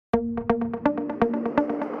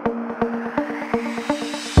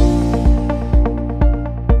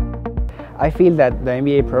I feel that the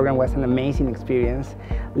MBA program was an amazing experience.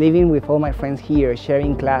 Living with all my friends here,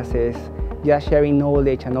 sharing classes, just sharing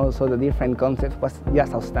knowledge and also the different concepts was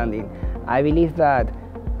just outstanding. I believe that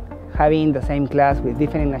having the same class with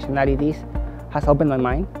different nationalities has opened my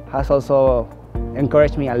mind, has also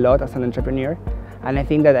encouraged me a lot as an entrepreneur. And I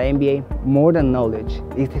think that the MBA, more than knowledge,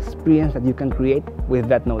 is the experience that you can create with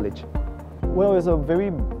that knowledge. Well, it's a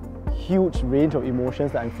very huge range of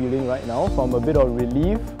emotions that I'm feeling right now, from a bit of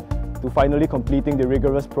relief to finally completing the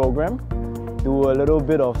rigorous program, to a little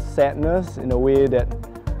bit of sadness in a way that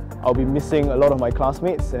I'll be missing a lot of my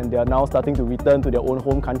classmates and they are now starting to return to their own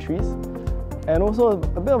home countries. And also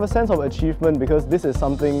a bit of a sense of achievement, because this is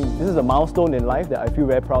a milestone in life that I feel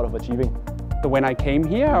very proud of achieving. When I came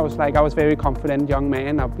here, I was very confident young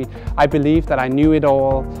man. I believed that I knew it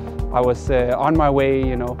all. I was on my way,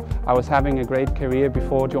 you know. I was having a great career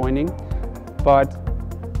before joining. But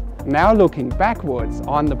now looking backwards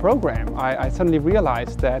on the program, I suddenly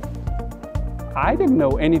realized that I didn't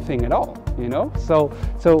know anything at all, you know. So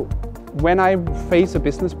when I face a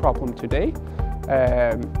business problem today,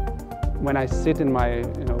 when I sit in my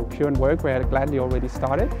current work where I gladly already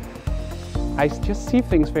started, I just see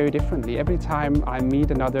things very differently. Every time I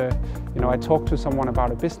meet another, I talk to someone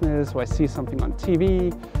about a business, or I see something on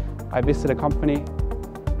TV, I visit a company,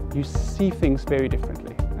 you see things very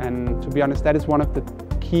differently. And to be honest, that is one of the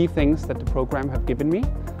key things that the program have given me.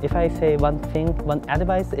 If I say one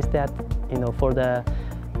advice is that, for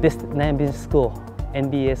this Nanyang Business School,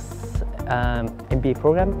 NBA's MBA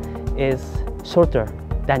program is shorter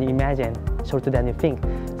than you imagine, shorter than you think.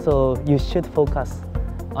 So you should focus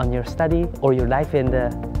on your study or your life in the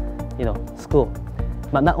school,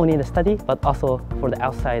 but not only in the study, but also for the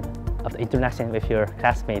outside of the interaction with your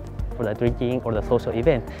classmates, for the drinking or the social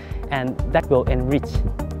event, and that will enrich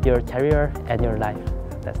your career and your life.